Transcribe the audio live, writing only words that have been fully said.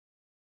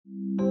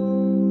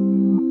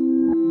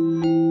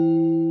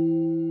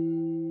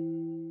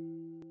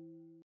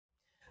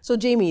So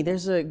Jamie,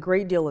 there's a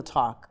great deal of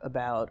talk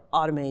about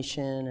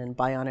automation and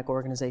bionic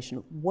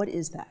organization. What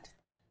is that?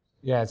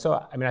 Yeah,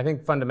 so I mean, I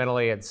think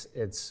fundamentally it's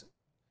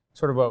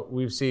sort of what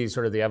we see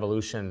sort of the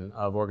evolution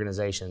of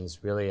organizations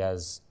really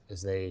as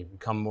they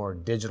become more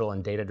digital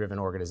and data-driven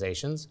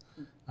organizations.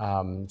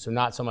 So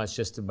not so much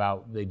just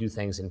about they do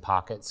things in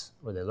pockets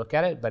where they look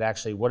at it, but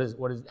actually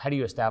how do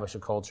you establish a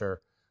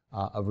culture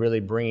of really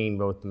bringing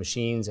both the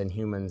machines and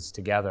humans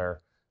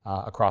together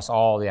across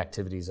all the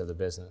activities of the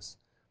business.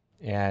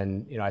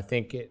 And I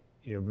think it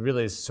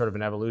really is sort of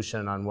an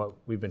evolution on what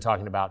we've been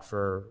talking about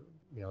for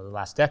the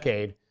last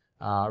decade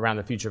around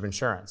the future of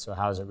insurance. So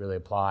how does it really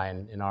apply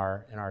in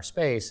our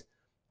space?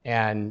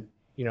 And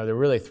there are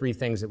really three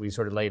things that we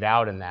sort of laid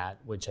out in that,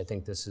 which I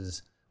think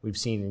we've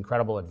seen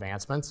incredible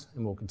advancements,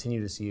 and we'll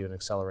continue to see an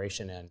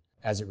acceleration in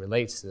as it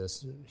relates to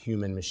this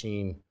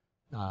human-machine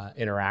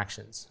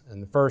interactions.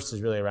 And the first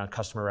is really around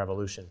customer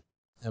revolution.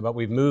 But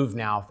we've moved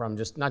now from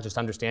not just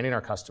understanding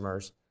our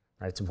customers.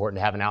 Right? It's important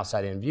to have an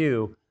outside-in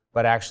view,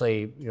 but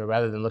actually,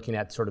 rather than looking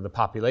at sort of the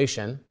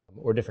population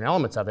or different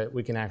elements of it,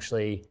 we can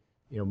actually,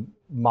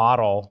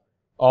 model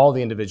all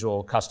the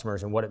individual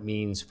customers and what it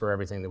means for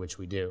everything that which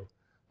we do.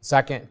 The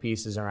second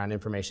piece is around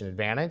information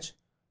advantage.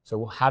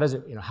 So how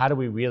do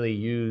we really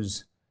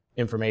use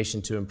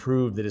information to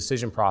improve the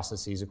decision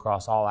processes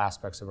across all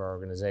aspects of our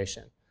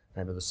organization,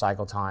 right? The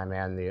cycle time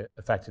and the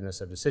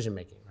effectiveness of decision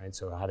making, right?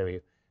 So how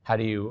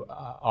do you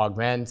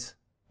augment,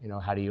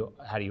 how do you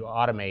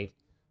automate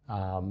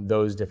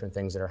those different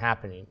things that are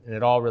happening? And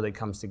it all really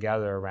comes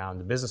together around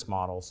the business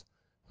models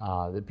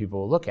that people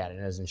will look at. And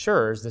as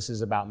insurers, this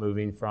is about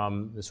moving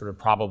from the sort of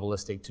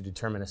probabilistic to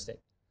deterministic.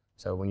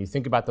 So when you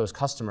think about those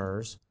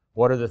customers,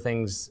 what are the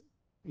things,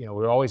 we've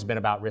always been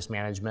about risk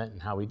management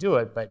and how we do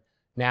it, but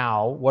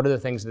now what are the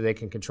things that they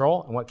can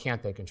control and what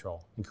can't they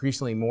control?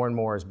 Increasingly more and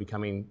more is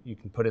becoming, you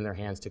can put in their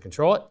hands to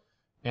control it,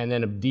 and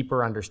then a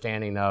deeper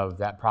understanding of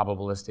that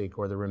probabilistic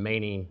or the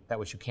remaining, that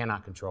which you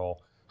cannot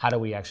control. How do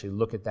we actually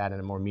look at that in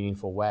a more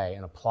meaningful way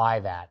and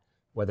apply that,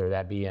 whether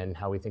that be in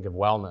how we think of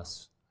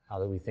wellness, how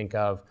do we think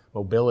of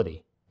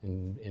mobility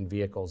in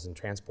vehicles and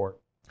transport,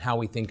 how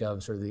we think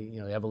of sort of the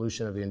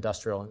evolution of the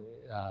industrial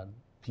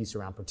piece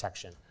around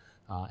protection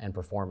and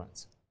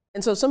performance.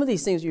 And so some of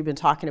these things you've been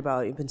talking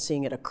about, you've been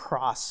seeing it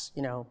across,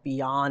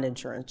 beyond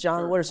insurance.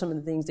 John, What are some of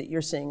the things that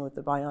you're seeing with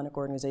the bionic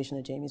organization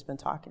that Jamie's been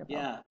talking about?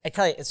 Yeah, I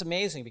tell you, it's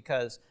amazing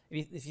because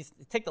if you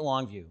take the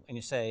long view and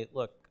you say,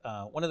 look,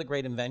 one of the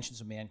great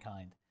inventions of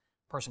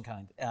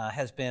personkind,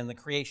 has been the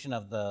creation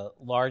of the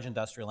large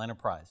industrial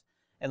enterprise.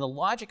 And the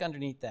logic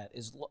underneath that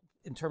is,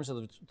 in terms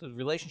of the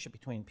relationship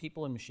between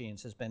people and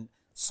machines, has been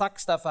suck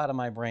stuff out of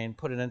my brain,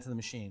 put it into the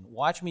machine.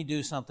 Watch me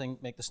do something,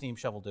 make the steam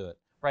shovel do it,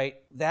 right?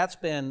 That's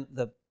been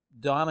the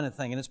dominant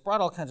thing, and it's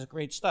brought all kinds of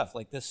great stuff,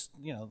 like this,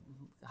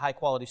 high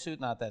quality suit,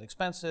 not that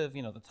expensive,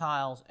 the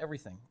tiles,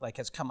 everything,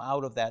 has come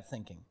out of that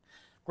thinking.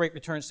 Great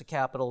returns to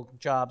capital,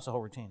 jobs, the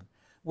whole routine.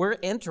 We're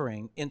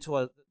entering into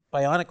a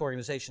bionic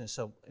organization is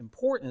so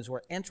important is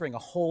we're entering a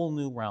whole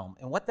new realm.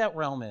 And what that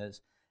realm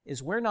is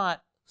we're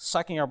not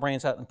sucking our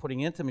brains out and putting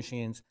it into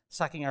machines,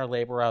 sucking our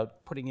labor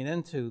out, putting it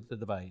into the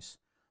device.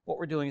 What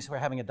we're doing is we're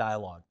having a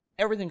dialogue.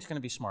 Everything's going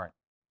to be smart.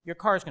 Your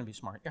car's going to be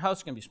smart. Your house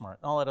is going to be smart,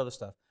 and all that other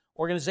stuff.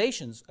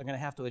 Organizations are going to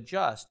have to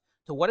adjust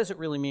to what does it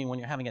really mean when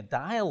you're having a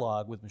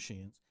dialogue with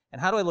machines,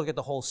 and how do I look at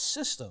the whole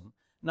system,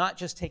 not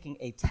just taking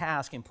a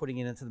task and putting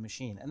it into the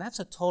machine. And that's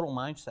a total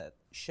mindset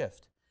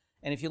shift.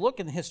 And if you look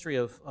in the history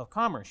of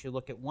commerce, you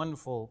look at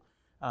wonderful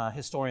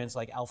historians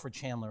like Alfred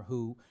Chandler,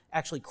 who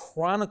actually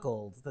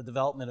chronicled the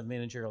development of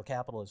managerial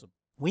capitalism.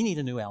 We need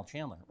a new Al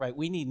Chandler, right?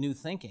 We need new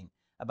thinking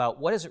about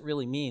what does it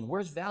really mean?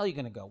 Where's value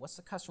going to go? What's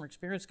the customer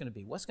experience going to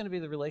be? What's going to be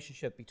the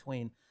relationship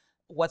between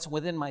what's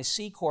within my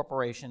C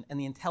corporation and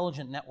the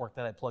intelligent network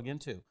that I plug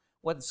into?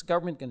 What's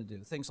government going to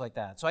do? Things like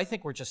that. So I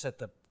think we're just at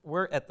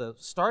the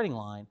starting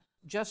line.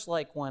 Just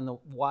like when the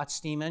Watt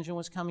steam engine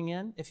was coming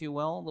in, if you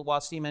will, the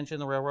Watt steam engine,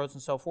 the railroads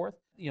and so forth,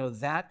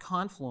 that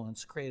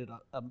confluence created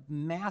a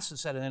massive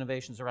set of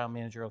innovations around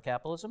managerial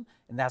capitalism,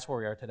 and that's where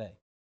we are today.